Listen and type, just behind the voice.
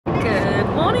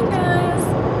Morning guys!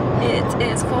 It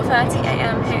is 4:30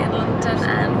 AM here in London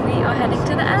and we are heading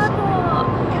to the airport.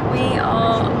 We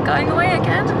are going away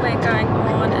again. We're going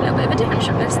on a little bit of a different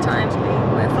trip this time.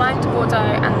 We're flying to Bordeaux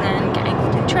and then getting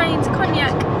the train to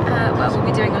Cognac where we'll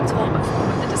be doing a tour of all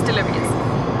of the distilleries.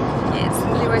 It's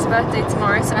Leroy's birthday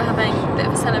tomorrow, so we're having a bit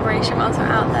of a celebration whilst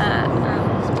we're out there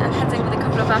and heading with a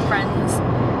couple of our friends.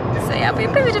 So yeah, it'll be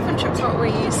a bit of a different trip to what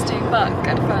we're used to, but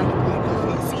good fun.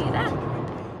 See you there.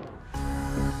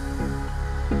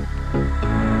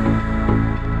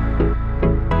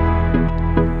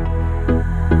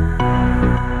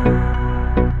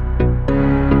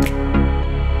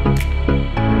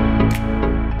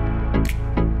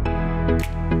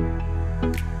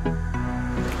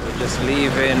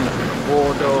 Leaving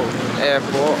Bordeaux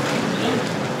airport.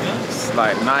 It's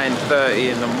like 9:30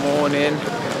 in the morning.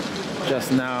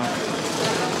 Just now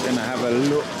gonna have a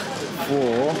look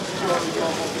for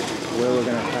where we're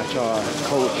gonna catch our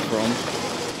coach from.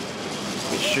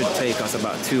 It should take us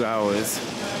about 2 hours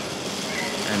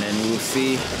and then we'll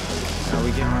see how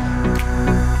we get on.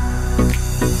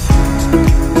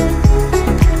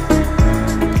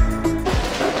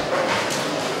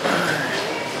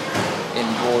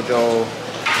 Bordeaux,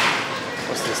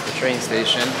 what's this, the train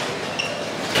station,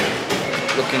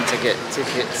 looking to get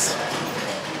tickets,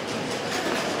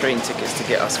 train tickets to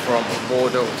get us from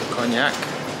Bordeaux to Cognac.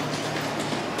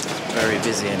 It's very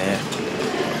busy in here,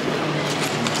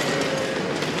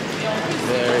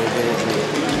 very busy.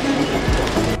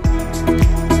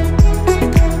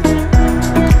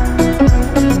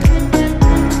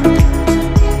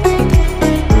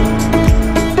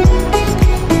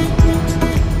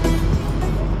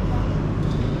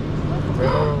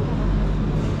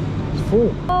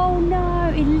 Oh no,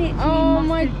 it literally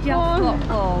must have just got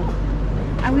full.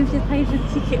 And we've just paid for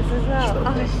tickets as well.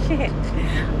 Oh shit.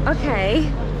 Okay.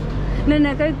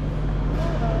 No, go.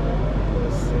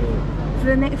 So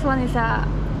the next one is at...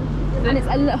 And it's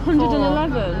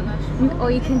 111. Or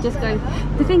you can just go...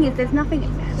 The thing is, there's nothing...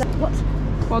 What?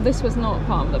 Well, this was not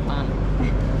part of the plan.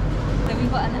 So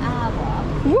we've got an hour.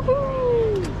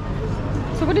 Woohoo!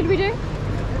 So what did we do?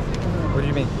 What do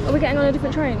you mean? Are we getting on a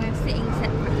different train? We're sitting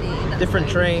separately. Different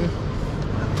train,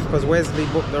 because Wesley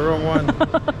booked the wrong one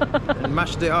and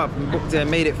mashed it up and booked it and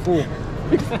made it full. You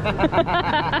booked the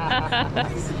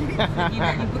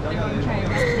wrong train,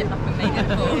 mashed it up and made it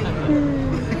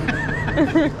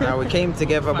full. Now we came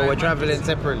together, but we're travelling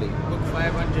separately. Booked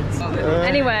 500.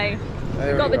 Anyway,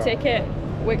 we got the ticket,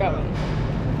 we're going.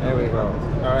 There we go.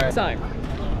 Alright. So,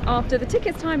 after the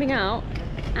tickets timing out,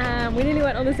 and we nearly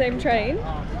went on the same train,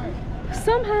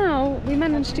 somehow we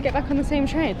managed to get back on the same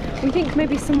train. We think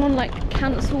maybe someone like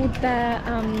cancelled their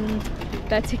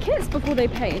tickets before they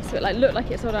paid, so it like looked like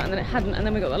it sold out and then it hadn't, and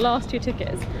then we got the last 2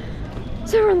 tickets.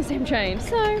 So we're on the same train.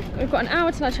 So we've got an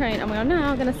hour till our train and we are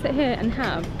now going to sit here and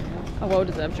have a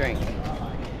well-deserved drink.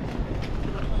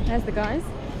 There's the guys.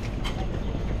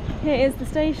 Here is the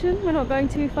station. We're not going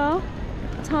too far.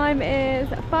 Time is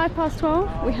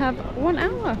 12:05. We have 1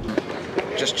 hour.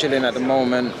 Just chilling at the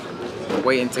moment,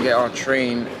 waiting to get our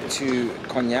train to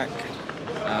Cognac.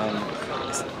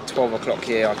 It's 12 o'clock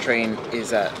here. Our train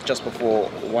is at just before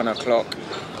 1 o'clock.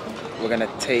 We're gonna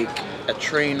take a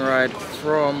train ride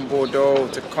from Bordeaux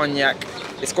to Cognac.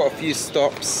 It's got a few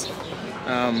stops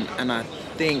and I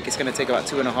think it's gonna take about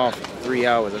 2.5 to 3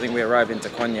 hours. I think we arrive into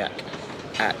Cognac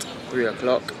at 3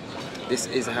 o'clock. This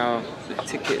is how the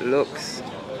ticket looks.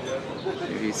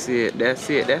 If you see it there,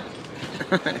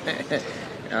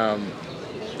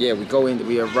 yeah,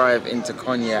 we arrive into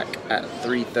Cognac at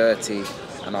 3:30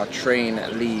 and our train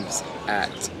leaves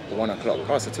at 1 o'clock.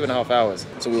 Oh, so 2.5 hours.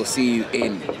 So we'll see you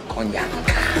in Cognac.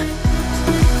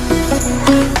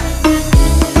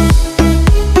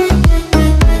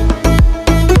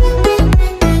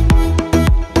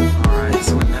 Alright,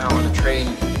 so we're now on a train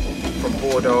from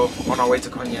Bordeaux on our way to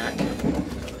Cognac.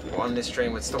 We're on this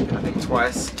train, we're stopping I think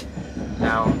twice.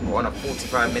 Now we're on a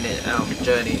 45-minute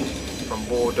journey from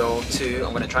Bordeaux to,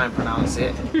 I'm going to try and pronounce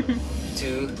it,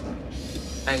 to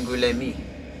Angoulême.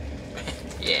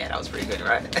 Yeah, that was pretty good,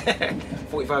 right?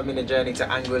 45-minute journey to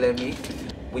Angoulême.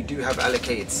 We do have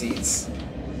allocated seats.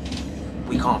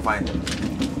 We can't find them.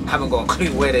 Haven't got a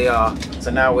clue where they are.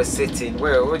 So now we're sitting,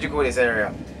 what do you call this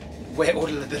area? Where all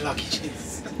of the luggage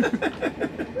is.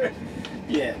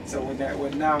 Yeah, so we're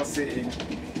now sitting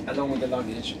along with the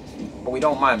luggage. But we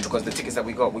don't mind because the tickets that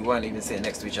we got, we weren't even sitting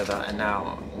next to each other, and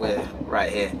now we're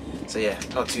right here. So yeah,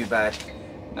 not too bad.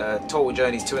 Total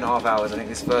journey is 2.5 hours. I think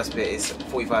this first bit is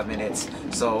 45 minutes.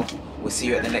 So we'll see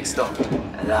you at the next stop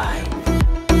live.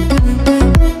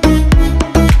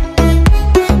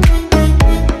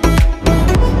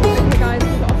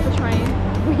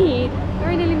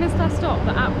 stop,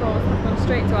 the Aprons have gone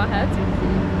straight to our head.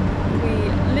 We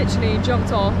literally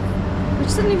jumped off. We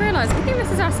just suddenly realised, I think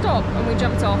this is our stop, and we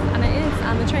jumped off, and it is,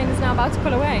 and the train is now about to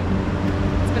pull away.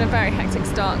 It's been a very hectic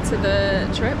start to the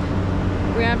trip.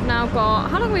 We have now got,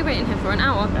 how long are we waiting here for? An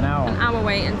hour? An hour. An hour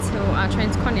wait until our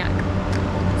train's Cognac.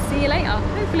 See you later.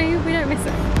 Hopefully we don't miss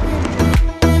it.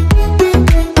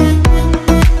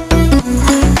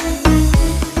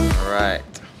 Alright.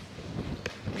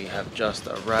 We have just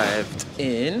arrived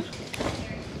in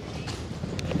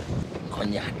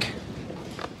Cognac.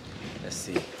 Let's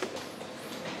see.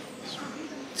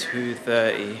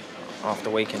 2:30 after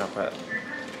waking up at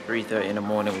 3:30 in the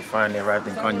morning. We finally arrived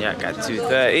in Cognac at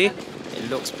 2:30. It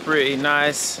looks pretty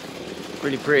nice,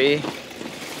 really pretty.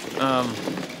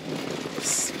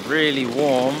 It's really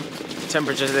warm.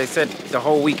 Temperatures, they said the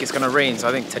whole week it's gonna rain, so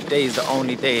I think today is the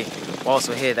only day whilst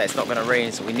we're here that it's not gonna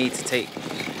rain, so we need to take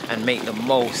and make the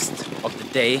most of the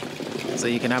day. So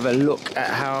you can have a look at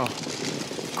how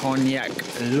Cognac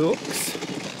looks.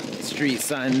 Street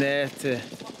sign there to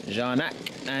Cognac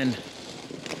and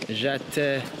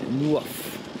Châteauneuf.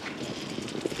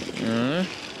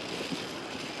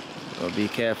 Gotta be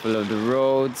careful of the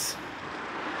roads.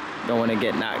 Don't want to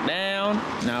get knocked down.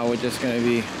 Now we're just gonna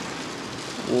be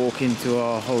walking to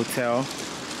our hotel,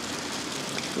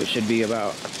 which should be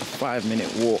about a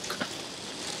 5-minute walk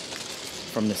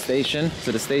from the station.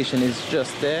 So the station is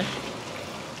just there.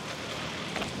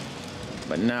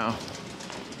 But now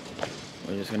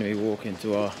we're just gonna be walking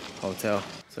to our hotel.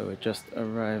 So we're just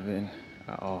arriving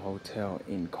at our hotel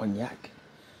in Cognac,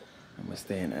 and we're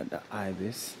staying at the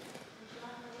Ibis.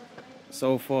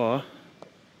 So far,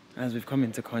 as we've come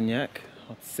into Cognac,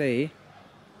 I'd say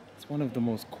it's one of the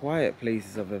most quiet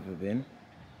places I've ever been.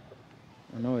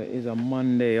 I know it is a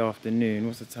Monday afternoon.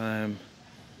 What's the time?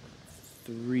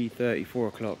 3:30, 4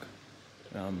 o'clock.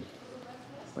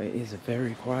 But it is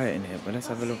very quiet in here. But let's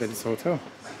have a look at this hotel.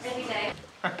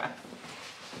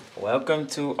 Welcome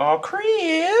to our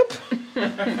crib.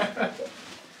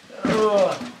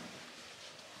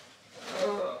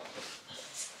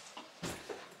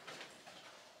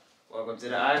 Welcome to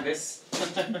the Ibis.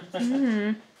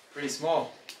 Pretty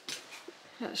small.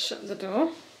 Let's shut the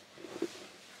door.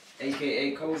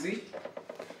 AKA cozy.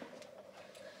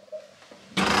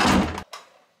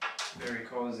 Very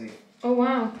cozy. Oh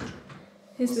wow.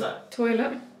 Here's What's the that?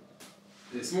 toilet.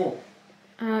 Is it small?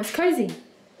 It's cozy.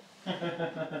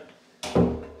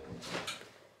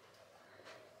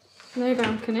 No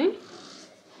balcony.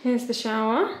 Here's the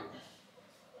shower.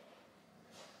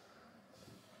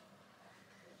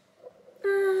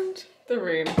 And the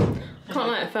room. Can't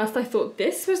lie, at first I thought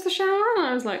this was the shower, and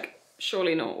I was like,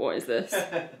 surely not, what is this?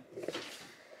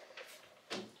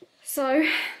 So,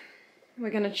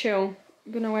 we're gonna chill.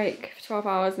 We've been awake for 12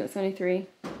 hours and it's only 3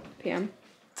 PM.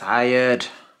 Tired.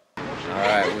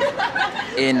 Alright,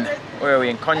 we're in, where are we?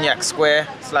 In Cognac Square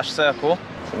 / Circle.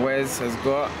 Wes has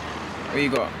got, what you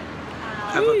got?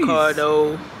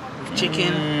 Avocado,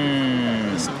 chicken,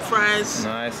 some fries.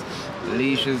 Nice.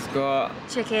 Alicia's got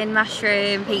Chicken,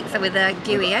 mushroom, pizza with a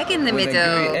gooey egg in the with middle.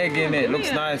 a gooey egg in it.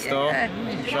 Looks nice though.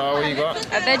 Shah, what you got?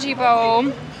 A veggie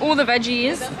bowl, all the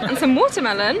veggies, and some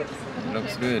watermelon,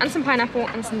 Looks good. and some pineapple,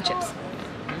 and some chips.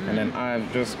 And then I've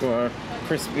just got a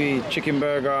crispy chicken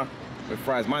burger with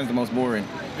fries. Mine's the most boring.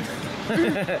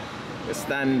 The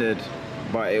standard,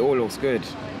 but it all looks good.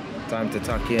 Time to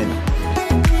tuck in.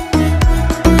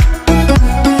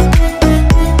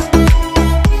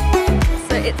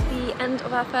 So it's the end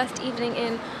of our first evening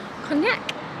in Cognac.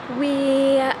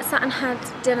 We sat and had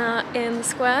dinner in the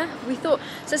square. We thought,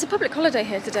 so it's a public holiday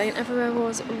here today and everywhere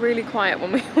was really quiet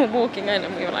when we were walking in,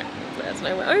 and we were like, there's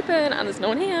nowhere open and there's no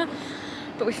one here.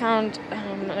 But we found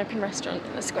an open restaurant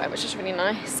in the square, which is really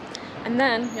nice. And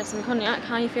then we have some Cognac.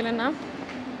 How are you feeling now?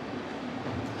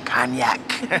 Cognac.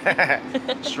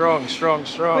 Strong, strong,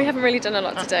 strong. We haven't really done a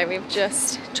lot today. We've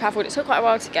just travelled. It took quite a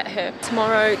while to get here.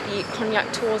 Tomorrow the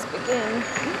Cognac tours begin.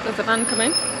 There's a van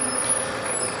coming.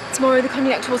 Tomorrow the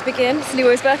Cognac tours begin. It's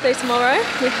Leroy's birthday tomorrow.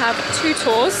 We have 2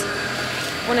 tours,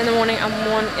 one in the morning and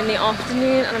one in the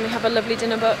afternoon, and then we have a lovely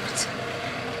dinner booked.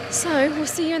 So we'll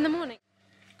see you in the morning.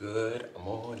 Good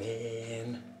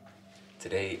morning.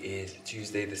 Today is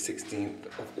Tuesday the 16th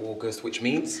of August, which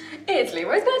means It's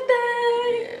Leroy's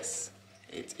birthday! yes,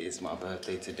 it is my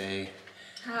birthday today.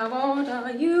 How old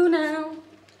are you now?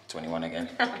 21 again.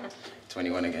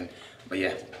 21 again. But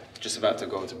yeah, just about to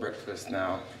go to breakfast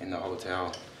now in the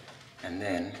hotel. And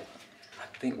then I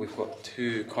think we've got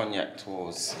 2 Cognac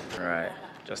tours. Right,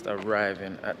 just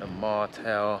arriving at the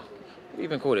Martel. What do you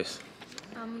even call this?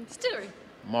 Distillery.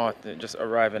 Just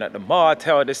arriving at the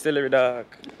Martel Distillery, dog.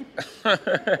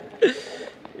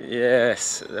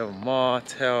 Yes, the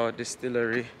Martel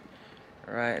Distillery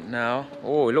right now.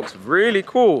 Oh, it looks really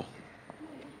cool.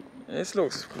 This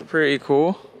looks pretty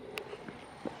cool.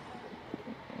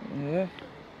 Yeah,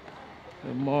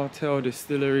 the Martel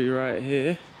Distillery right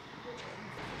here.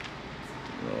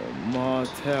 The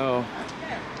Martel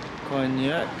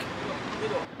Cognac.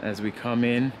 As we come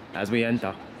in, as we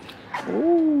enter.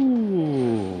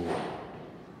 Ooh,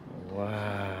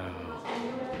 wow.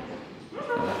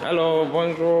 Hello,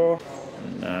 bonjour.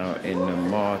 Now in the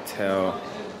Martel.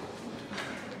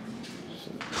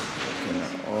 Looking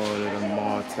at all of the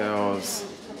Martels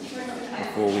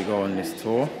before we go on this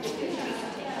tour.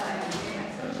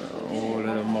 All of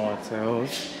the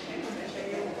Martels.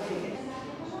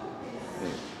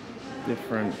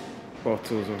 Different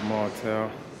bottles of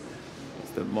Martel.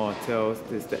 It's the Martels.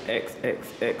 This is the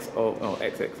XXXO. Oh,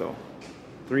 XXO.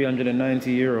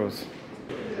 390 euros.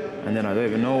 And then I don't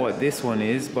even know what this one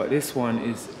is, but this one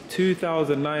is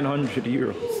 2,900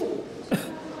 euros.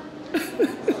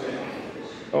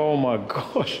 Oh my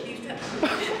gosh.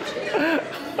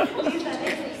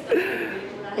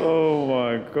 Oh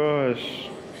my gosh.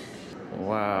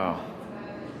 Wow.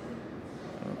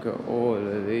 Look at all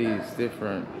of these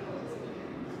different.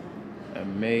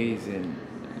 Amazing.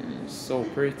 So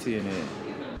pretty in it.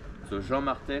 So Jean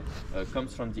Martel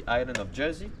comes from the island of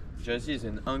Jersey. Jersey is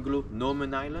an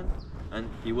Anglo-Norman island, and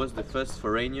he was the first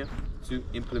foreigner to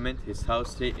implement his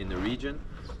house here in the region,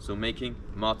 so making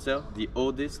Martel the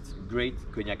oldest great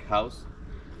cognac house.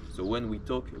 So when we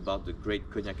talk about the great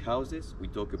cognac houses, we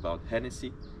talk about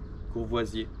Hennessy,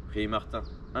 Courvoisier, Pré-Martin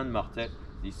and Martel.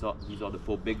 These are the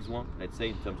four big ones, let's say,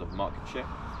 in terms of market share.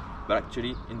 But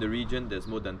actually in the region there's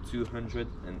more than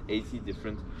 280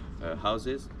 different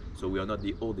houses, so we are not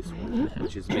the oldest one,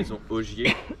 which is Maison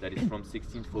Augier, that is from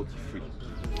 1643.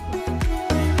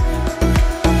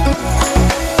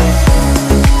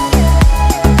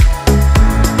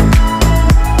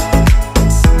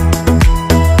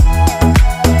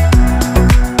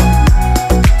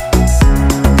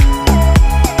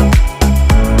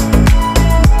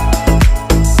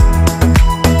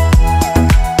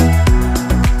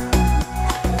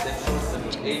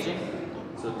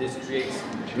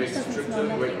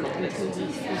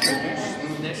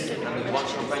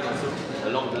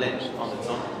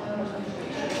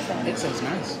 It sounds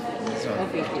nice.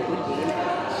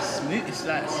 Smooth, it's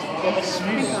like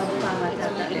smooth.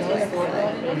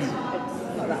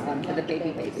 Not that one, for the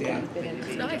baby Yeah. one.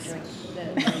 It's nice.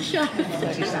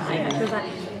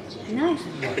 Nice.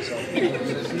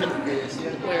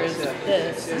 Whereas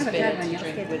this is better to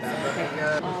drink with. I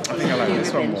think I like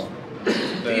this one more.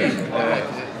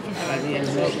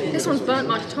 This one's burnt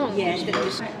my tongue. Yeah,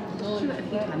 it's good.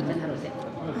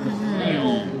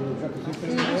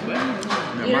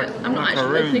 I'm not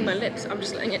actually opening my lips, I'm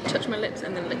just letting it touch my lips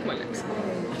and then lick my lips.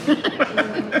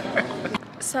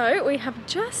 So we have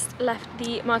just left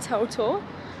the Martel tour.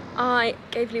 I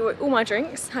gave Leroy all my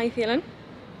drinks. How are you feeling?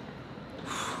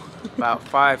 About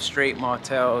 5 straight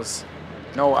Martels.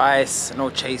 No ice, no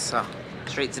chaser.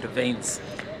 Straight to the veins.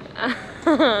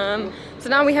 So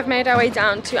now we have made our way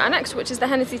down to our next, which is the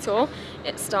Hennessy tour.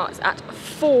 It starts at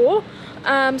 4.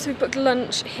 So we've booked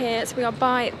lunch here. So we are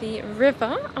by the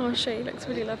river. I'll show you, it looks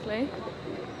really lovely.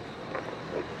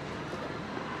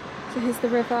 So here's the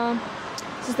river.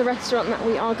 This is the restaurant that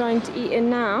we are going to eat in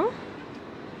now.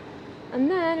 And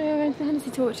then we're going to the Hennessy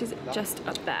tour, which is just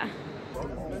up there.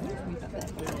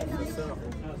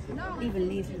 Even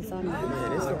leaves the sun.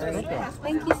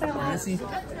 Thank you so much.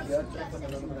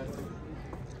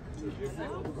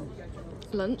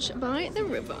 Lunch by the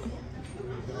river.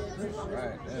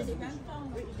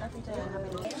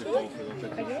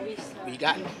 What you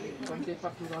got?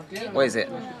 What is it?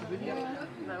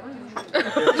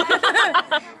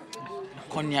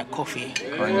 Cognac coffee.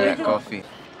 Cognac coffee.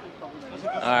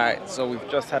 Alright, so we've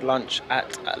just had lunch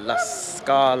at La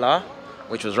Scala,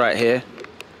 which was right here.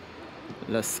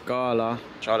 La Scala.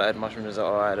 Charlotte had mushroom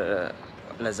risotto, I had a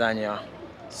lasagna.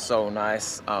 So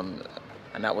nice.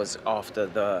 And that was after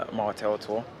the Martel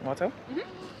tour. Martel? Mm-hmm.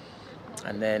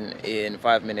 And then in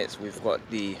 5 minutes we've got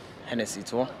the Hennessy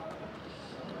tour,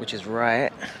 which is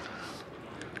right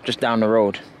just down the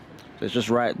road. So it's just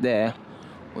right there.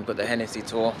 We've got the Hennessy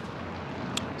tour.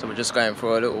 So we're just going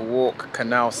for a little walk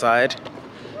canal side.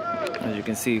 As you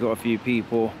can see, got a few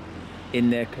people in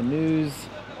their canoes.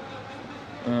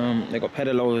 They got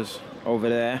pedalos over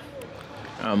there.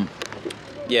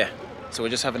 Yeah, so we're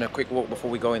just having a quick walk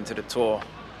before we go into the tour.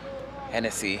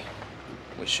 Hennessy,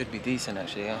 which should be decent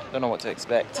actually. I don't know what to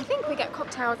expect. I think we get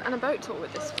cocktails and a boat tour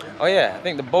with this one. Oh yeah, I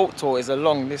think the boat tour is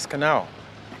along this canal.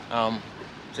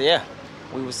 So yeah,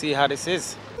 we will see how this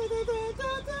is.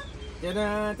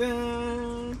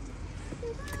 Da-da-da.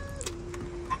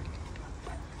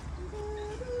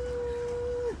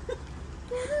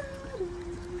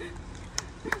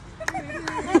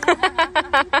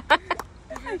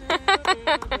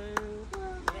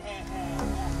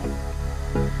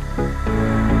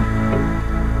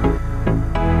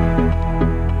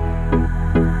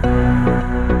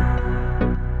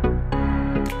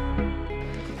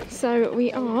 So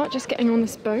we are just getting on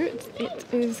this boat. It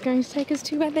is going to take us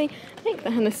to where they make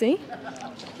the Hennessy.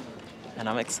 And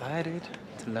I'm excited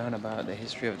to learn about the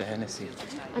history of the Hennessy.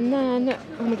 And then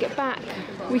when we get back,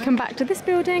 we come back to this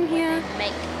building here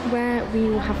where we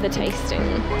will have the tasting.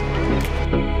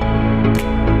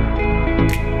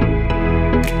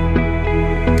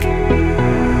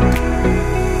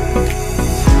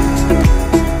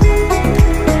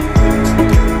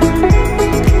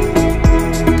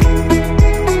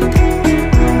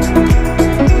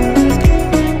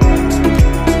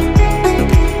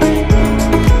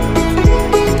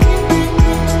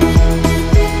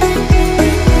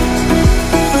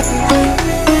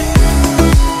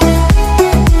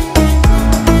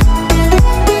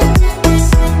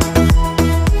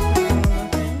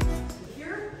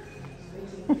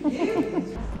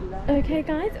 Okay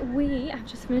guys, we have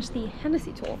just finished the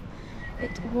Hennessy tour.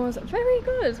 It was very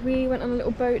good. We went on a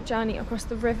little boat journey across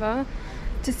the river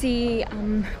to see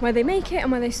where they make it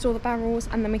and where they store the barrels,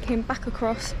 and then we came back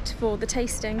across for the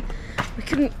tasting. We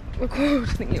couldn't record,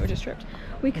 I think you were just tripped.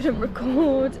 We couldn't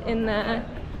record in there,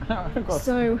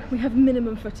 so we have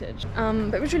minimum footage.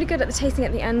 But it was really good. At the tasting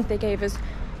at the end, they gave us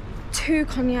 2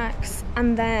 cognacs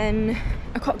and then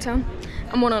a cocktail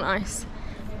and 1 on ice.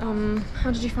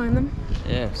 How did you find them?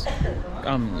 Yes,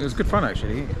 it was good fun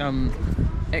actually.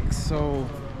 XO,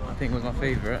 I think, was my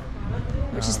favourite.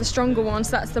 Which is the stronger one,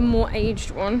 so that's the more aged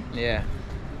one. Yeah,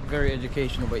 very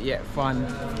educational but yet fun,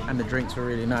 and the drinks were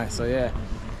really nice. So yeah,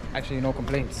 actually no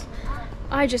complaints.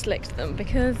 I just licked them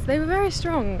because they were very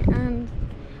strong, and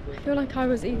I feel like I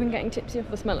was even getting tipsy off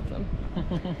the smell of them.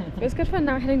 It was good fun.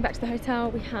 Now we're heading back to the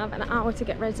hotel. We have an hour to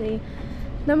get ready.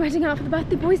 Then we're heading out for the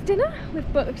birthday boys' dinner.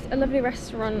 We've booked a lovely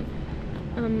restaurant.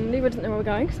 Leroy doesn't know where we're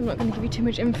going, so I'm not going to give you too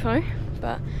much info,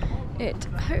 but it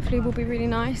hopefully will be really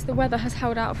nice. The weather has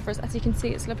held out for us. As you can see,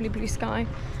 it's lovely blue sky.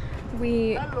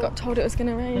 We got told it was going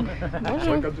to rain. I thought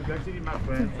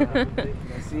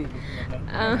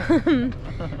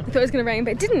it was going to rain,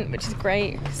 but it didn't, which is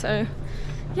great. So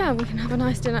yeah, we can have a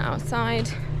nice dinner outside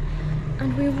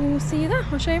and we will see you there.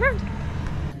 I'll show you around.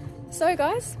 So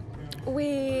guys,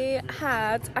 I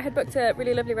had booked a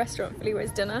really lovely restaurant for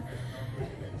Leroy's dinner.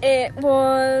 It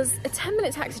was a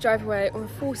 10-minute taxi drive away or a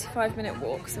 45-minute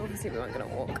walk, so obviously we weren't going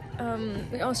to walk.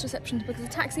 We asked reception to book us a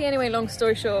taxi. Anyway, long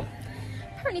story short,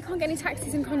 apparently you can't get any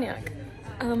taxis in Cognac.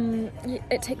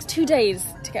 It takes 2 days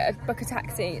to book a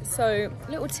taxi, so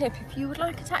little tip, if you would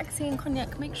like a taxi in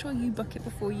Cognac, make sure you book it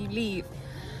before you leave.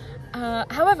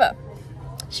 However,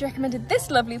 she recommended this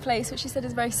lovely place, which she said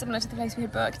is very similar to the place we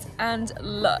had booked, and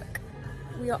look,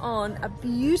 we are on a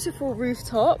beautiful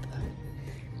rooftop.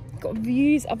 Got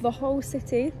views of the whole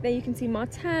city. There you can see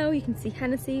Martel, you can see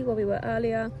Hennessy where we were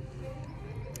earlier.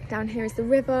 Down here is the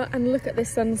river, and look at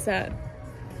this sunset.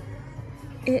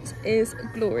 It is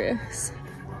glorious.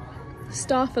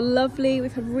 Staff are lovely.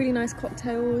 We've had really nice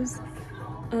cocktails.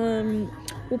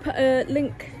 We'll put a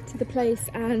link to the place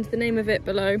and the name of it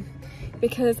below,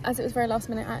 because as it was very last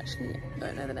minute, I actually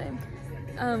don't know the name.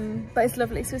 But it's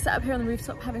lovely. So we're sat up here on the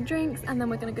rooftop having drinks, and then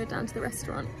we're going to go down to the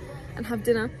restaurant and have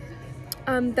dinner.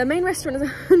 Their main restaurant is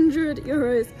 100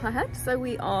 euros per head, so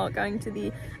we are going to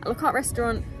the a la carte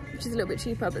restaurant, which is a little bit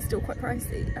cheaper but still quite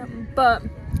pricey, but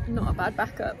not a bad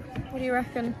backup. What do you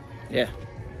reckon? Yeah,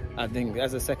 I think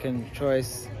as a second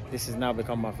choice, this has now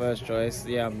become my first choice.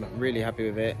 Yeah, I'm really happy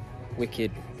with it.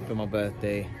 Wicked for my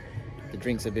birthday. The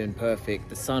drinks have been perfect.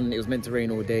 The sun, it was meant to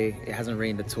rain all day. It hasn't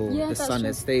rained at all. Yeah, the sun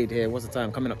has stayed here. What's the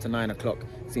time? Coming up to 9 o'clock.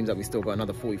 Seems like we still got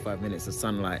another 45 minutes of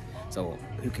sunlight. So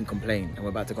who can complain? And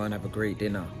we're about to go and have a great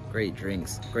dinner, great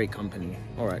drinks, great company.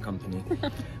 All right, company.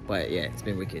 But yeah, it's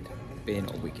been wicked. Been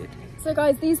wicked. So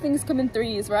guys, these things come in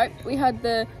threes, right? We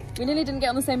nearly didn't get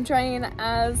on the same train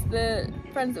as the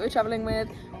friends that we're traveling with.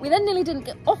 We then nearly didn't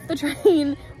get off the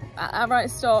train at our right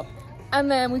stop,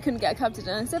 and then we couldn't get a cab to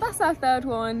dinner. So that's our third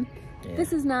one. Yeah.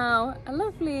 This is now a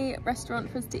lovely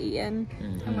restaurant for us to eat in,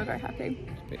 and we're very happy.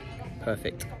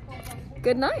 Perfect.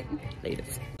 Good night.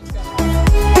 Latest.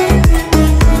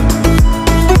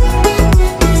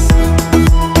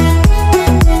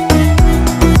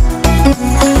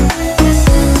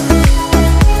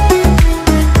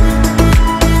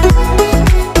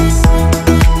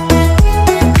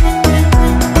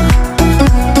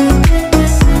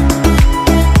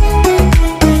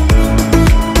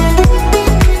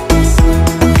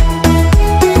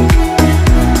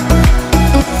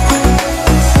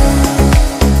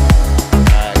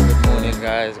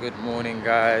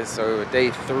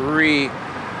 day 3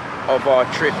 of our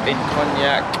trip in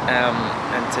Cognac,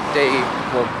 and today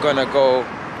we're gonna go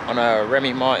on a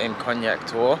Remy Martin Cognac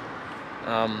tour.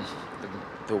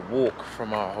 The walk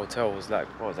from our hotel was like,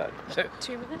 what was that?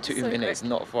 2 minutes? 2 minutes,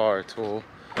 not far at all.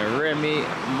 Remy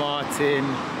Martin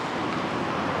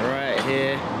right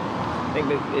here. I think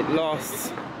that it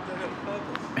lasts.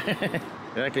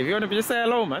 Exactly. If you want to just say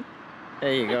hello, man.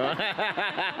 There you go.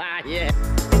 Yeah.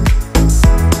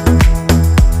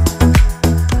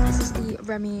 This is the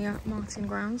Remy Martin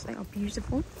grounds. They are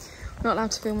beautiful. We're not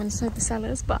allowed to film inside the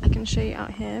cellars, but I can show you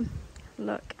out here.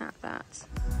 Look at that.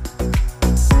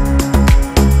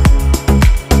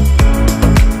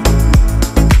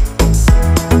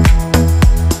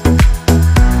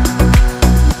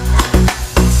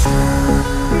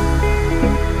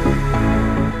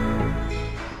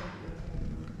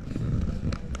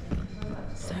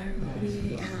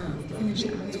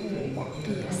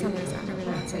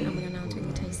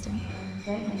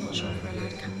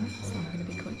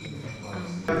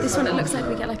 This one, it looks like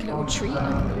we get like a little treat,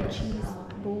 like a little cheese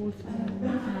balls, and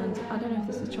I don't know if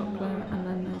this is chocolate, and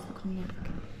then there's the cognac.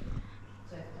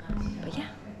 But yeah,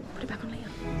 put it back on later.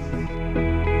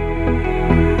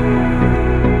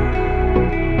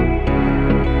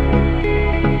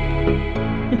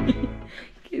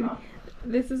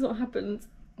 This is what happens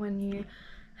when you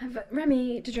have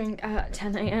Remy to drink at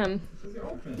 10 AM.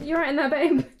 You're right in there,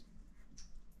 babe.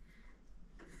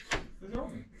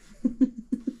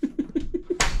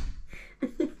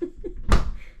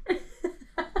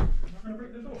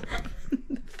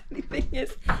 The thing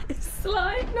is, it's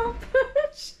slide, not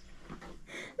push.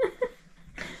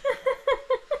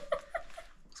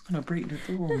 It's gonna break the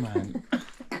door, man.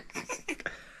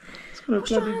 It's gonna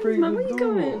bloody break the door. Where are you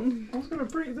going? It's gonna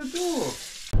break the door.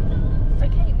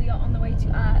 Okay, we are on the way to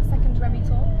our second Remy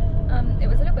tour. It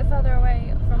was a little bit further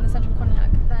away from the centre of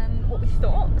Cognac than what we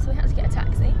thought, so we had to get a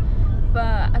taxi.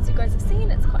 But as you guys have seen,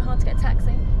 it's quite hard to get a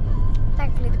taxi.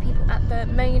 Thankfully, the people at the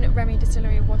main Remy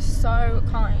distillery were so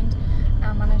kind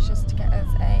and managed just to get us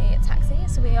a taxi.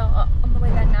 So we are on the way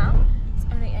there now. It's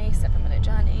only a 7-minute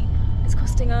journey. It's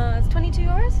costing us 22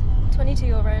 euros. 22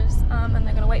 euros, and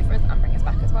they're going to wait for us and bring us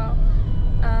back as well.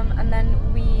 And then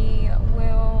we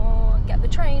will get the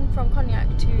train from Cognac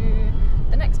to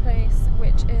the next place,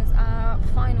 which is our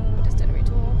final distillery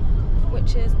tour,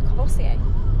 which is Courvoisier.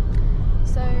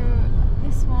 So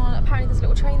this one, apparently there's a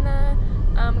little train there.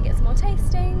 We get some more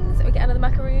tastings. We get another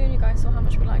macaroon. You guys saw how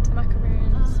much we liked the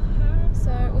macaroons.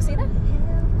 So we'll see you then.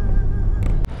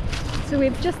 So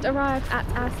we've just arrived at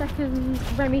our second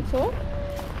Remy tour.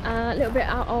 A little bit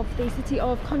out of the city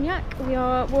of Cognac. We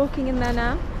are walking in there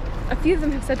now. A few of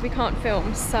them have said we can't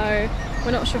film, so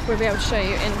we're not sure if we'll be able to show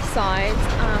you inside.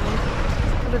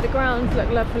 But the grounds look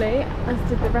lovely, as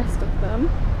did the rest of them.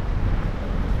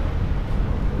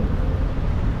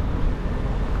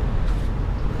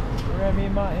 Remy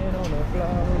Martin on the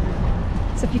floor.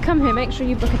 So if you come here, make sure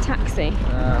you book a taxi.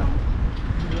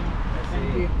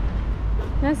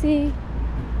 Merci.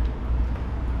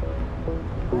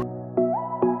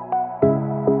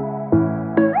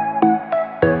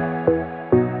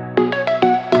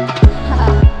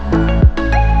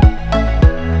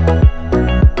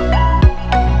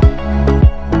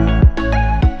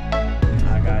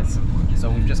 Hi guys, so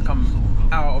we've just come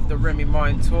out of the Remy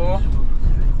Martin tour.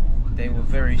 They were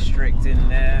very strict in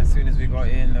there. As soon as we got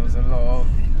in, there was a lot of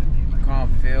you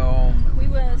can't film. We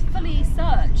were fully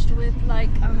searched with like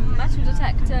metal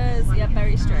detectors. Yeah,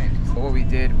 very strict. What we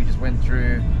did, we just went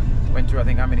through I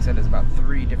think how many cellars, about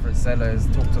 3 different cellars,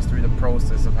 talked us through the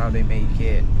process of how they make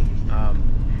it,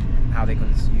 how they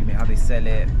consume it, how they sell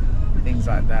it, things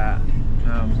like that.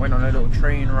 Went on a little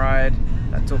train ride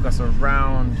that took us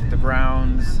around the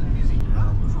grounds,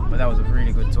 but that was a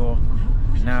really good tour.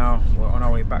 Now we're on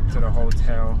our way back to the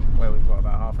hotel, where we've got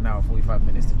about half an hour, 45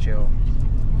 minutes to chill,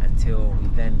 until we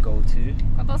then go to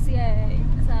Courvoisier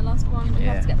is our last one. We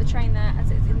have to get the train there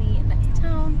as it's in the next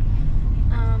town.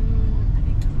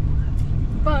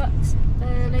 But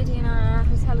the lady in our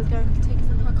hotel is going to take us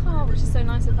in her car, which is so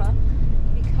nice of her,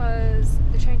 because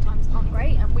the train times aren't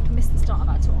great and we'd missed the start of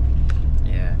our tour.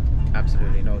 Yeah,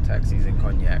 absolutely no taxis in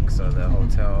Cognac, so the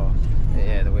hotel,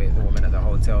 the woman at the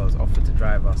hotel has offered to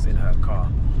drive us in her car,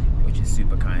 which is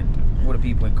super kind. All the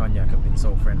people in Cognac have been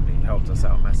so friendly, helped us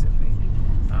out massively.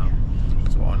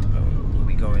 So we'll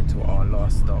be going to our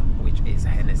last stop, which is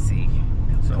Hennessy.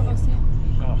 So,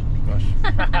 oh gosh.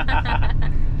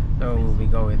 So we'll be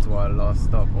going to our last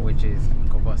stop, which is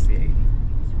Courvoisier.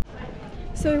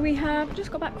 So we have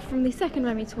just got back from the second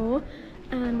Remy tour,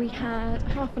 and we had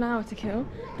half an hour to kill.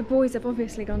 The boys have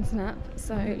obviously gone to nap,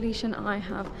 so Leisha and I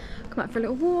have come out for a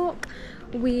little walk.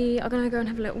 We are going to go and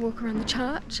have a little walk around the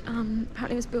church.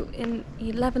 Apparently it was built in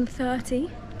 1130,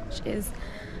 which is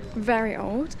very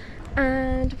old,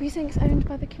 and we think it's owned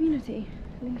by the community.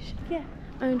 Leisha? Yeah,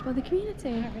 owned by the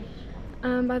community,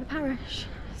 by the parish.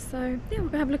 So yeah, we're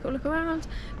gonna have a look around.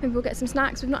 Maybe we'll get some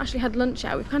snacks. We've not actually had lunch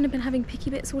yet. We've kind of been having picky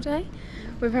bits all day.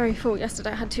 We're very full.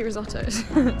 Yesterday I had 2 risottos,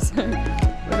 so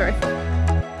we're very full.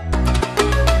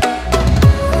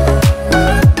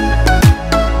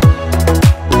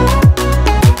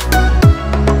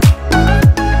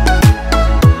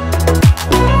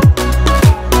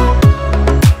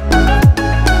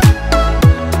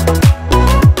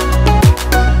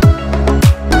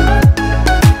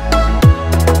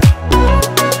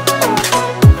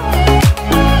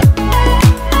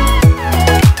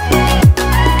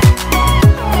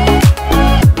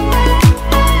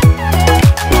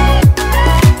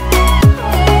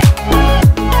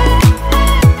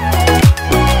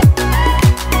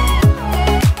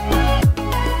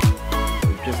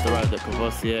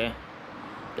 Yeah,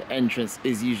 the entrance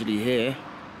is usually here,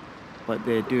 but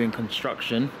they're doing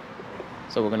construction,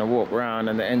 so we're gonna walk around,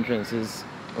 and the entrance is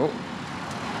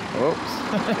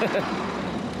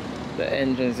the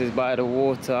entrance is by the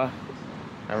water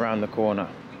around the corner.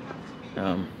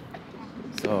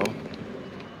 So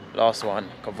last one,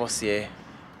 Cavossier,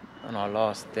 on our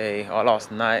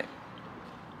last night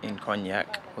in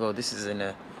Cognac, although this is in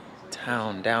a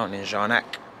town down in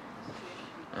Jarnac.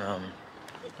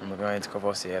 And we're going to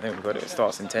Cavossier. I think we've got it. It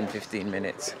starts in 10-15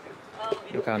 minutes.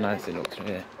 Look how nice it looks from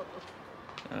here.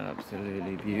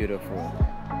 Absolutely beautiful.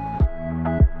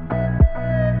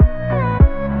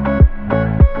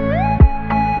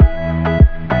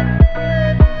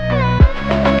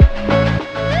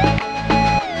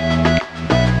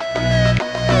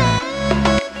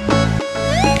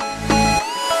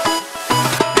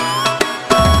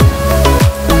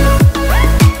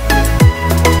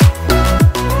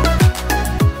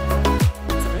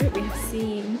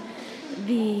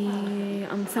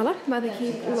 By the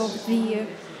keep of the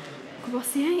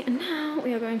Cavossier, and now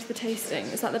we are going to the tasting.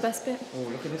 Is that the best bit? Oh,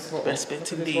 look at this bottle. Best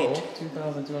bit indeed.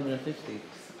 2,250. Is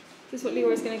this what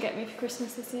Leroy's going to get me for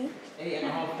Christmas this year?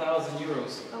 8,500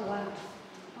 euros. Oh wow.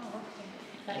 Oh okay.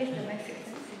 That is the most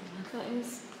expensive one. That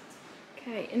is.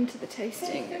 Okay, into the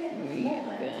tasting we go.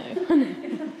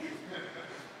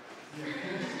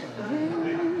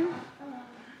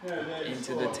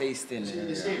 Into the tasting.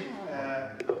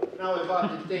 Now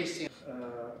about the tasting.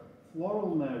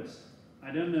 Floral notes.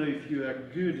 I don't know if you are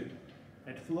good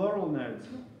at floral notes.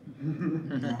 People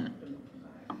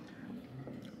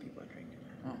are drinking.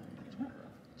 Oh.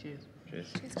 Cheers.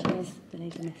 Cheers. Cheers.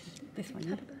 This one,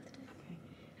 yeah? Okay.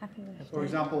 Happy birthday. For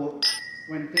example,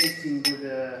 when tasting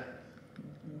with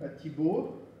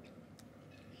Thibault,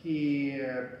 he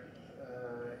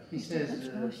says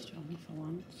More strong for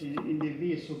once. in the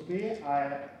VSOP,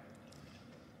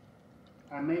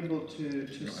 I'm able to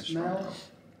smell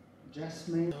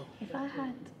jasmine. If I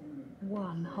had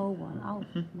one whole one, I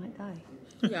might die.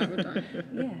 Yeah, I would die.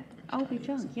 Yeah, I'll be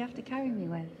drunk. You have to carry me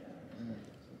with.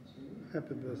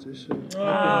 Happy birthday, sir.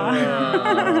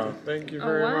 Oh, thank you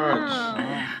very much.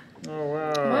 Oh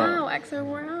wow. Wow, XO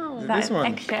wow. That's one?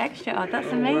 extra. Oh, that's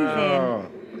amazing. Wow.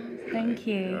 Thank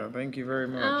you. Thank you very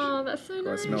much. Oh, that's so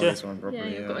Gotta nice. smell this one Yeah,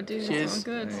 properly. you've got to do Cheers. this one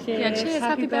good. Thank you. Yeah, cheers.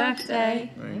 Happy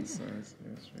birthday. Thanks.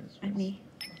 And me.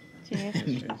 Cheers.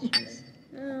 Cheers.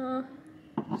 Oh.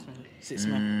 Does it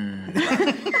smell?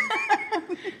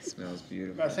 Smells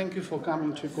beautiful. Thank you for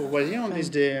coming to Courvoisier on this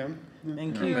day.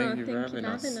 Thank No, you. thank you for Thank having you for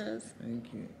us. having us.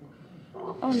 Thank you.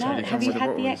 Oh no, They have come you with had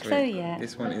the bottles, XO wait. yet?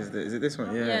 This one is it this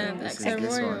one? Yeah. Yeah, the this XO is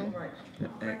this Royal. one. The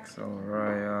XO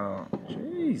Royal.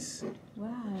 Jeez. Wow.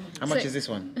 How much So- is this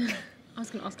one? I was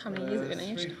going to ask how many years ago now.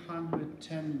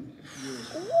 310 euros.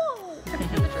 Whoa!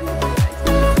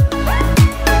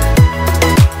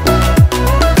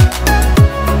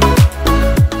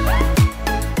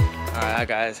 Alright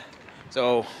guys,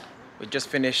 so we just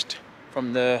finished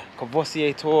from the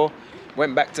Cavossier tour,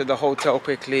 went back to the hotel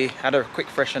quickly, had a quick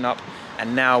freshen up,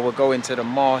 and now we're going to the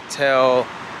Martel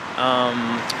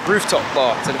rooftop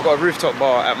bar. So they've got a rooftop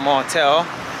bar at Martel.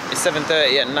 It's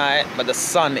 7:30 at night, but the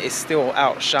sun is still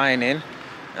out shining.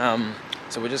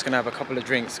 So we're just gonna have a couple of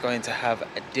drinks, going to have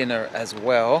a dinner as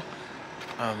well.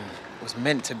 It was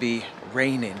meant to be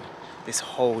raining this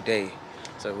whole day.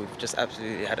 So we've just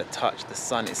absolutely had a touch. The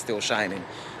sun is still shining.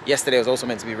 Yesterday was also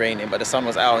meant to be raining, but the sun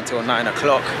was out until 9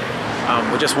 o'clock.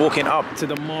 We're just walking up to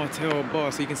the Martel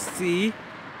bar. So you can see,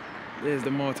 there's the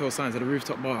Martel sign. So the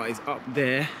rooftop bar is up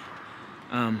there.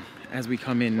 As we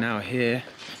come in now here,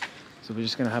 So we're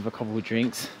just gonna have a couple of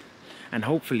drinks and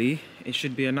hopefully it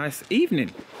should be a nice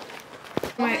evening.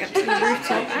 Right up to the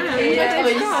rooftop and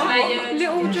they've got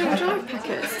little drink drive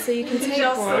packets so you can take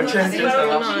one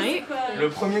overnight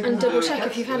and double check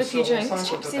if you've had a few drinks,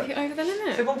 check to see if you're over the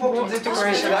limit. What a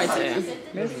great idea.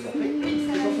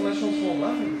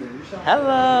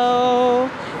 Hello!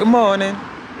 Good morning.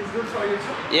 It's good for you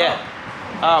too? Yeah.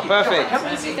 Ah, perfect.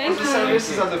 Thank The you.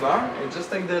 service is at the bar, and just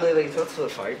take the elevator to the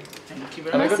 5. Thank you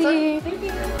very much. Merci. Thank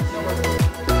you.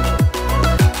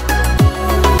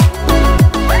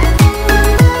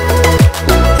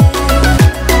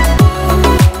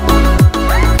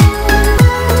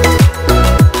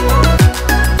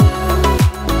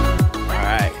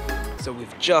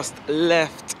 Just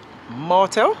left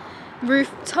Martel.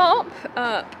 Rooftop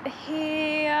up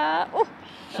here. Oh,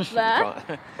 up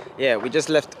there. Yeah, we just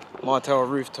left Martel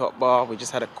rooftop bar. We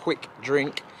just had a quick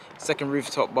drink. Second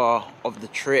rooftop bar of the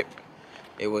trip.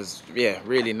 It was, yeah,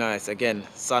 really nice. Again,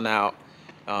 sun out,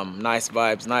 nice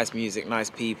vibes, nice music, nice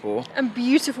people. And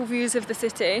beautiful views of the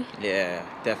city. Yeah,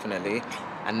 definitely.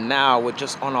 And now we're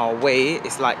just on our way.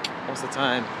 It's like, what's the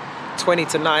time? 20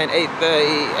 to 9,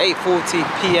 8:30, 8:40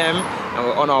 p.m. and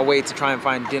we're on our way to try and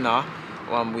find dinner.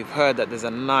 We've heard that there's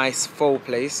a nice pho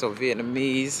place, so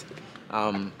Vietnamese.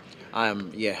 I'm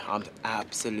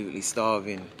absolutely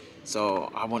starving,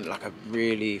 so I want like a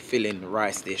really filling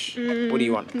rice dish. What do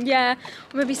you want? Yeah,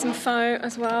 maybe some pho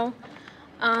as well.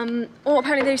 Or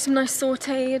apparently there's some nice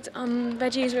sauteed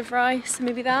veggies with rice,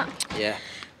 maybe that. Yeah.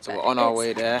 So we're on our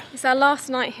way there. It's our last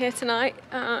night here tonight.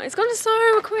 It's gone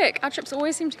so quick. Our trips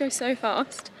always seem to go so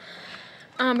fast.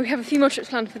 We have a few more trips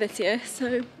planned for this year,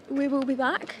 so we will be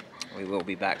back. We will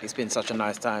be back. It's been such a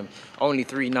nice time. Only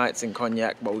 3 nights in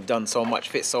Cognac, but we've done so much,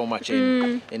 fit so much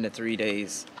in the 3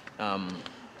 days.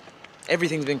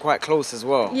 Everything's been quite close as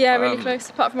well. Yeah, really close,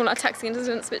 apart from all our taxi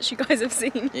incidents, which you guys have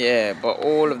seen. Yeah, but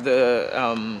all of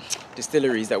the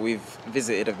distilleries that we've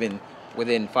visited have been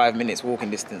within 5 minutes walking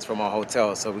distance from our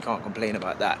hotel, so we can't complain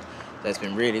about that. That's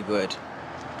been really good.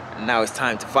 And now it's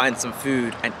time to find some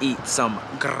food and eat some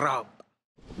grub.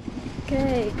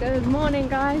 Okay, good morning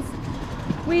guys.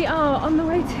 We are on the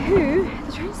way to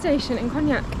the train station in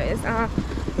Cognac. It is our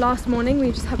last morning.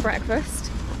 We just had breakfast.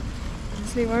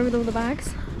 Obviously we're with all the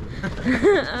bags.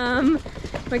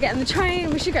 We're getting the train.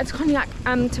 We should get to Cognac,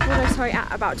 to Bordeaux, sorry,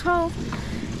 at about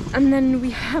 12. And then we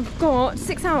have got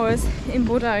 6 hours in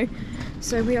Bordeaux.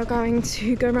 So we are going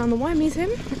to go around the wine museum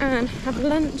and have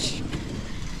lunch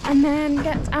and then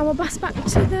get our bus back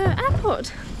to the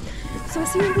airport. So I'll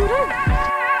see you in Bordeaux.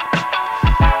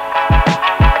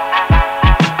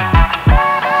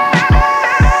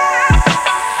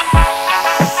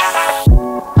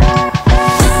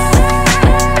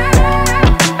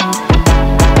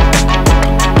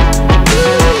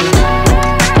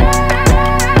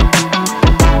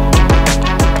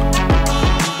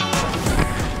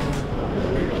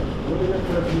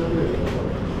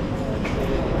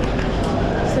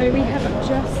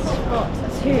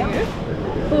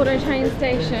 Bordeaux train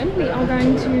station. We are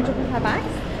going to drop off our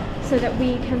bags so that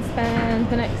we can spend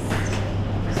the next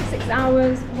 6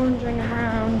 hours wandering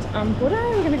around Bordeaux.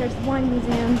 We're going to go to the wine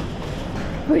museum.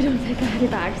 We don't take a heavy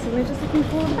bag, so we're just looking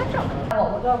for the bag drop.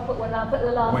 When I put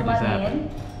the last money in,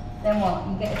 then what?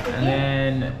 You get a ticket? And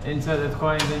then insert the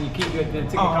coins, and you keep the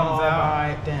ticket comes out.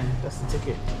 Alright, then that's the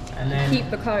ticket. And then keep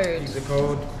the code. Keep the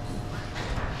code.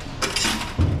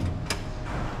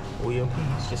 Oh, your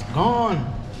keys just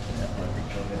gone.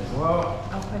 Well,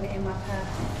 I'll put it in my purse.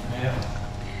 yeah.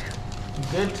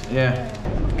 Good? Yeah.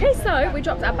 Okay, so we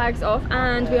dropped our bags off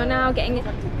and we are now getting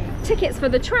tickets for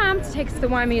the tram to take us to the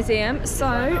wine museum. So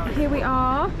here we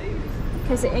are.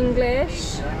 Okay, so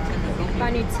English. Buy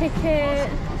a new ticket.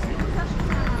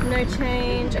 No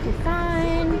change. Okay,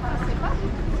 fine.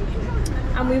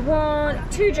 And we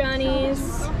want 2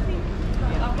 journeys.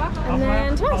 And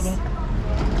then twice.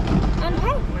 And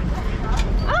pay.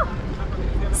 Oh!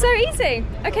 So easy.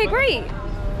 Okay, great.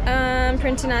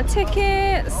 Printing our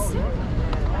tickets.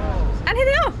 And here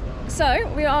they are.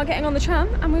 So we are getting on the tram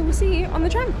and we will see you on the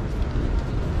tram.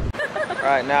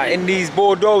 Right now in these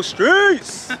Bordeaux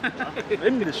streets.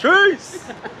 In the streets.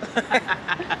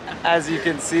 As you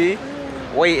can see,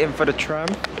 waiting for the tram.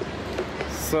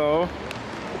 So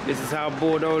this is how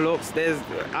Bordeaux looks. There's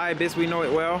Ibis, we know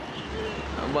it well.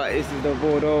 But this is the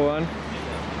Bordeaux one.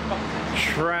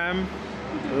 Tram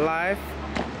life.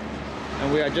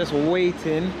 And we are just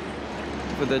waiting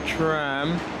for the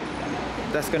tram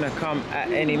that's gonna come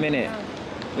at any minute.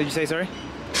 What did you say, sorry?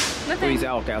 Nothing.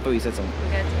 Oh, okay, I thought you said something.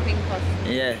 We're going to Quinkos.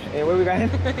 Yeah. Hey, where are we going?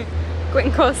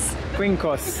 Quinkos.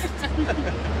 Quinkos.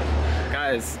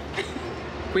 Guys,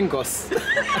 Quinkos.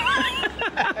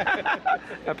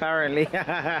 Apparently.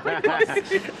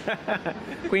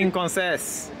 Queen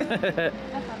Princess.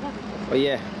 But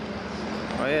yeah.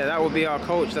 Oh yeah, that will be our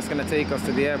coach that's going to take us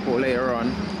to the airport later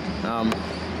on.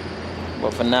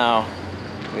 But for now,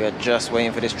 we are just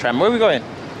waiting for this tram. Where are we going?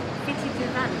 City du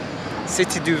Van.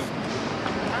 City du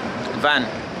Van.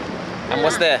 And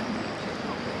what's there?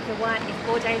 It's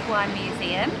Bordeaux Wine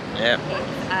Museum. Yeah.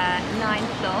 It's 9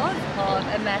 floors of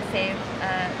immersive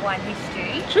wine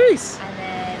history. Jeez. And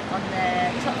then on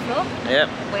the top floor, Yep.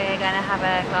 we're going to have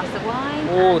a glass of wine.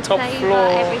 Oh, and top savor floor.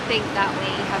 everything that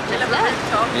we have just learned.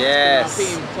 Yes.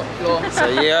 So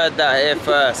you heard that here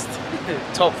first.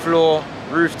 Top floor,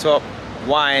 rooftop,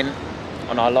 wine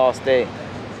on our last day.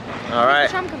 All right.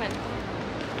 Tram coming.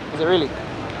 Is it really?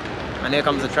 And here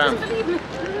comes the tram.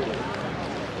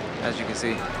 As you can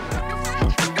see.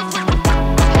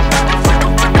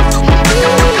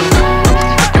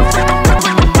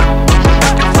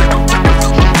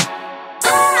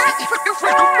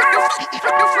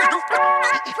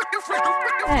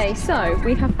 Okay, so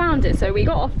we have found it. So we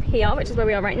got off here, which is where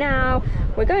we are right now.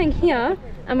 We're going here,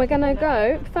 and we're gonna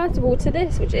go first of all to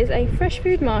this, which is a fresh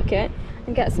food market,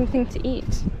 and get something to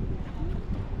eat.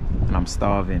 And I'm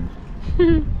starving.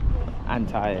 And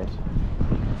tired.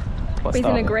 But He's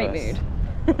in a starving great first.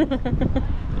 mood.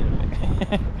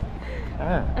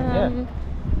 Yeah.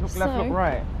 Look left, look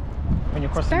right. When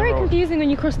you're crossing the Very road. confusing when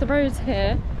you cross the roads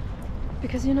here,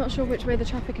 because you're not sure which way the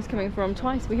traffic is coming from.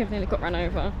 Twice we have nearly got run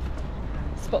over.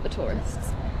 Spot the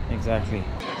tourists. Exactly.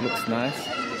 Looks nice.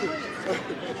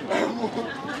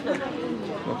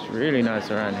 Looks really nice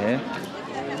around here.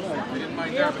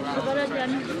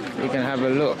 You can have a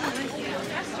look.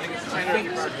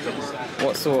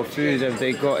 What sort of food have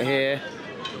they got here?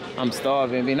 I'm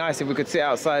starving. It'd be nice if we could sit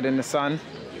outside in the sun.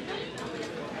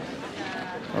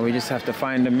 Or we just have to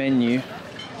find a menu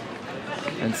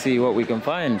and see what we can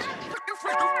find.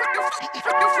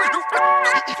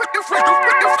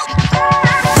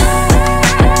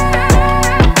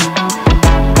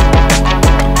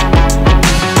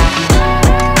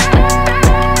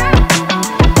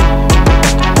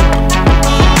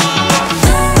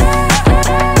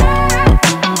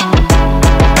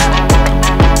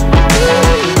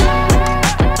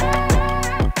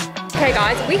 Okay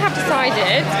guys, we have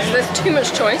decided there's too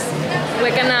much choice.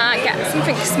 We're gonna get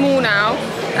something small now,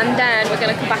 and then we're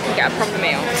gonna come back and get a proper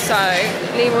meal. So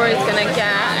Leroy's gonna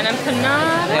get an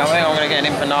empanada. Yeah, I think I'm gonna get an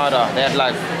empanada. They had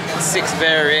like 6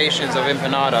 variations of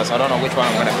empanadas. So I don't know which one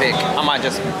I'm gonna pick. I might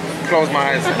just close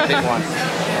my eyes and pick one.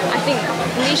 I think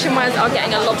Nisha and Wes are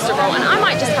getting a lobster roll, and I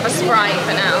might just have a Sprite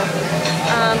for now.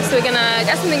 So we're gonna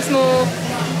get something small,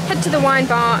 head to the wine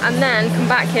bar, and then come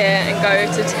back here and go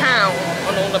to town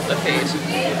on all of the food.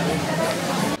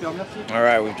 All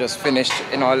right, we've just finished,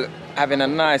 having a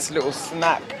nice little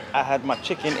snack. I had my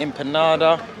chicken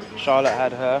empanada. Charlotte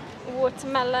had her.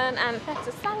 Watermelon and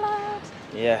feta salad.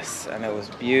 Yes, and it was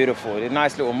beautiful. A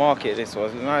nice little market this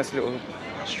was. A nice little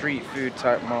street food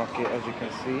type market, as you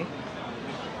can see.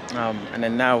 And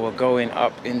then now we're going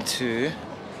up into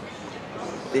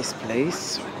this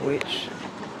place, which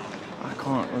I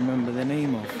can't remember the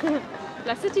name of.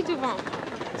 La City du Vin.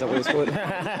 Is that what it's called?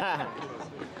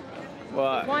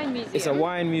 But Wine museum. it's a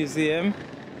wine museum.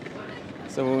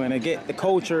 So we're gonna get the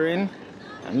culture in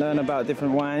and learn about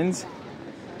different wines.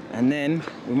 And then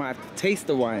we might have to taste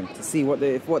the wine to see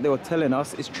if what they were telling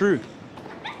us is true.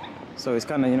 So it's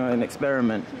kind of, an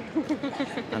experiment.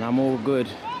 And I'm all good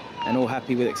and all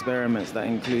happy with experiments that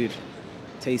include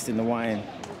tasting the wine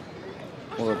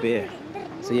or a beer.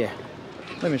 So yeah,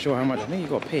 not even sure how much. I think you've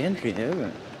got to pay entry here, isn't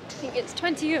it? I think it's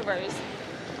 20 euros.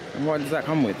 And what does that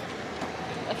come with?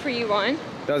 A free wine.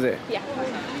 Does it? Yeah.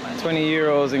 20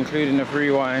 euros including the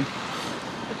free wine.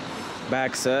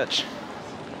 Bag search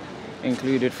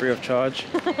included free of charge.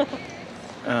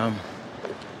 But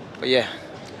yeah,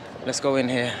 let's go in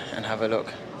here and have a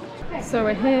look. So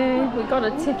we're here, we got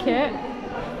a ticket,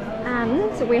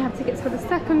 and we have tickets for the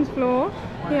second floor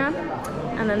here,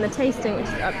 and then the tasting, which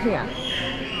is up here.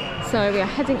 So we are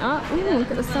heading up. Ooh,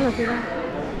 look at the sun over there.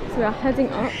 So we are heading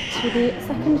up to the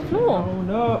second floor. Oh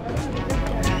no!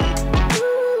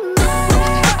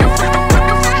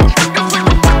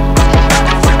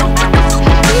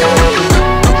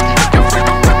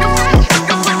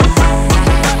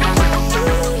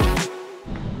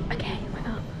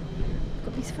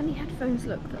 Headphones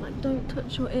look that like don't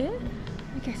touch your ear.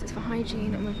 I guess it's for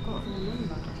hygiene, and we've got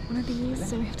one of these,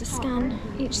 so we have to scan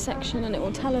each section and it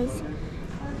will tell us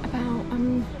about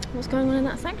what's going on in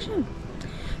that section,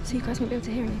 so you guys won't be able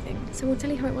to hear anything, so we'll tell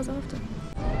you how it was after.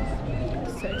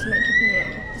 So to make you feel like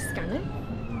you have to scan it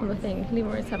on the thing,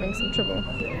 Leroy is having some trouble.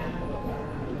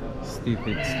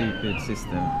 Stupid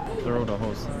system. Throw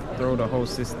the whole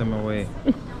system away.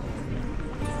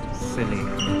 Silly.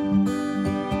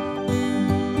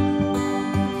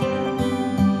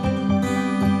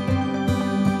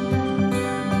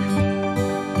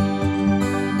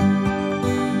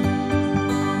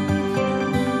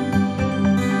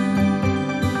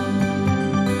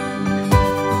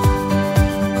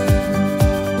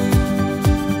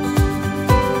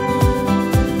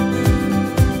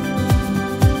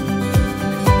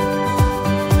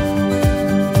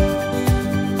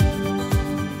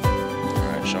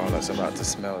 About to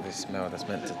smell this smell that's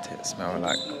meant to smell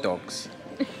like dogs.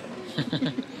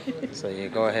 So you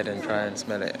go ahead and try and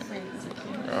smell it.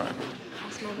 Alright.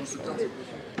 Smell this smell.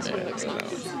 Yeah, Looks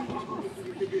nice.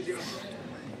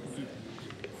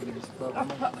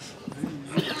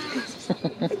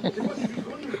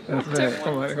 That's right.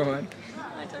 Come on. I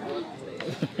don't want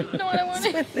to. No, I don't want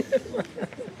it.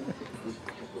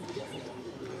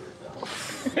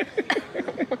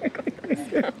 Oh my god, this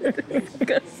smells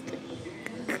disgusting.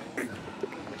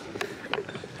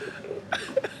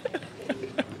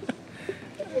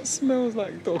 It smells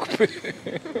like dog poo.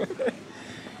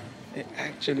 It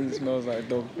actually smells like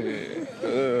dog poo.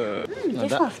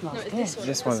 This one smells good.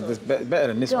 This one's better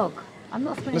than this Dog. one. I'm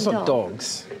not smelling It's dog. not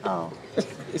dogs. Oh.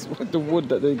 It's the wood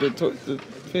that the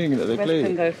thing that they Rest play.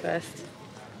 can go first.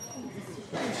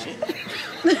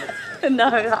 No,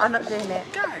 I'm not doing it.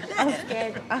 I'm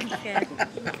scared. I'm scared.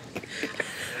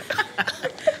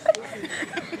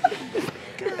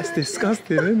 It's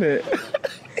disgusting, isn't it?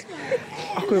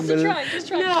 I couldn't believe. Just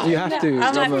try. You have to.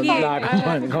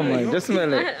 Come on, just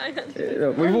smell it.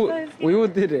 Look, we all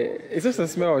did it. It's just a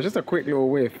smell. It's just a quick little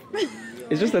whiff.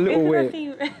 It's just a little whiff.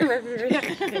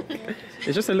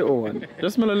 It's just a little one.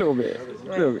 Just smell a little bit.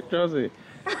 Look, trust me.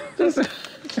 Just.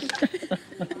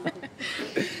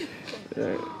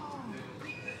 Yeah.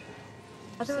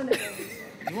 I don't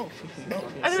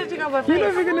think I'm a You're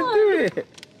never gonna do it.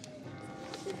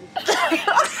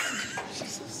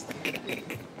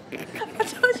 I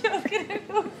told you I was gonna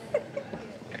go.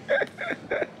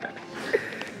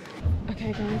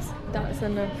 Okay guys, that's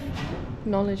enough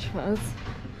knowledge for us.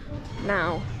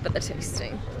 Now, for the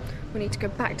tasting, we need to go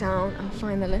back down and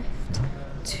find the lift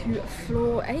to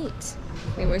floor 8.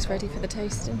 We're almost ready for the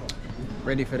tasting.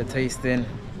 Ready for the tasting.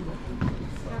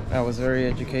 That was very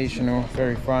educational,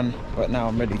 very fun. But now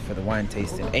I'm ready for the wine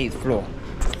tasting. 8th floor,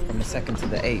 from the 2nd to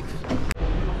the 8th.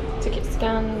 Ticket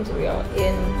scanned, we are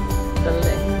in the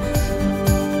lift.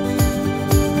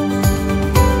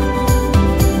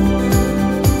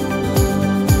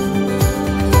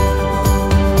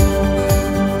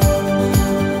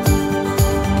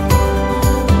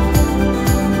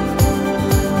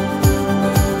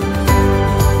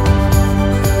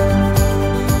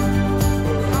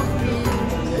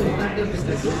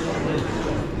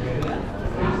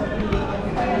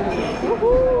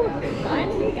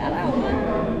 Finally got out.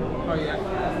 Oh yeah.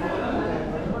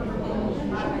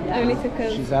 Only took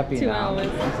us She's happy 2 now. hours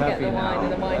She's to get happy the wine now. in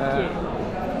the wine queue.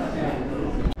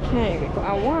 Okay, we've got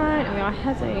our wine and we are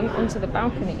heading onto the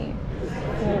balcony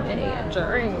for a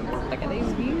drink. Look at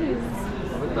these views.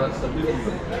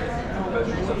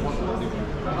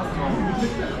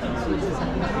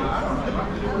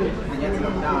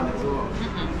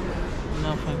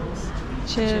 No thanks.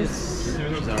 Cheers.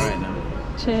 She's alright now.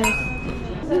 Cheers.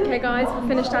 Okay guys, we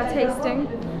finished our tasting.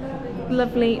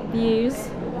 Lovely views.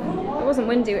 It wasn't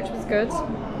windy, which was good.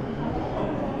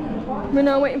 We're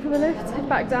now waiting for the lift to head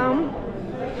back down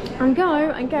and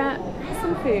go and get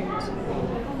some food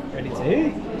Ready to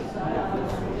eat?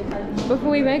 before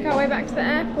we make our way back to the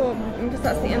airport, because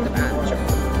that's the end of our trip.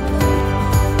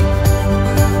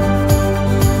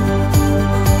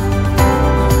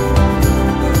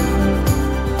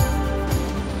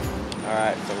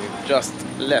 Alright, so we've just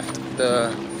left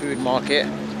the food market.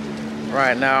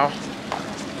 Right now,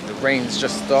 the rain's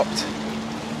just stopped.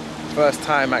 First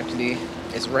time actually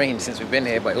it's rained since we've been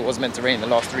here, but it was meant to rain the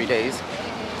last 3 days.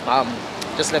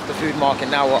 Just left the food market,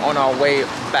 now we're on our way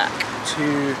back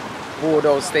to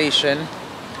Bordeaux station.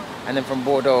 And then from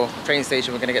Bordeaux train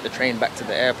station, we're gonna get the train back to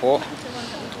the airport.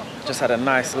 Just had a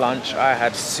nice lunch. I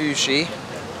had sushi.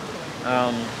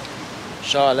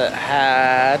 Charlotte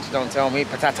had, don't tell me,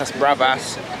 patatas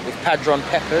bravas with padron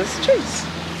peppers. Cheese.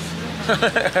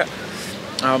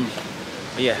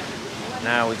 Yeah,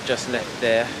 now we've just left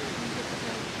there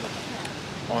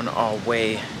on our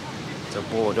way to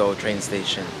Bordeaux train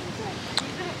station.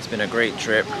 It's been a great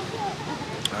trip.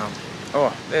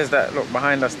 Oh, there's that, look,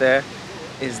 behind us there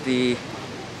is the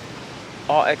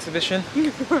art exhibition.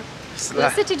 The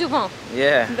City du Vin.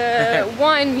 Yeah. The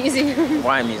wine museum.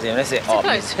 Wine museum, that's it, art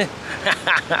close. museum.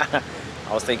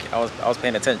 I was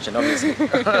paying attention, obviously.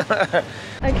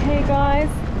 Okay guys,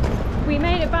 we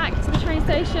made it back to the train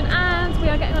station and we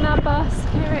are getting on our bus.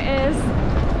 Here it is.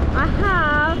 I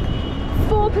have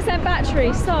 4%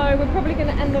 battery, so we're probably going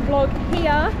to end the vlog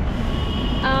here.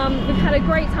 We've had a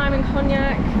great time in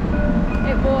Cognac.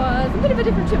 It was a bit of a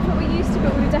different trip to what we used to,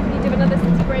 but we would definitely do another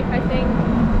city break, I think.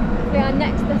 Our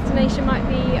next destination might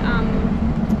be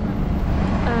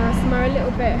somewhere a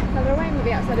little bit further away,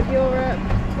 maybe outside of Europe.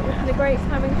 But we've had a great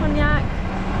time in Cognac.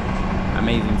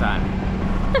 Amazing time.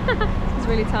 I was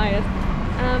really tired.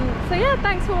 So yeah,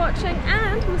 thanks for watching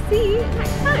and we'll see you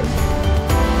next time.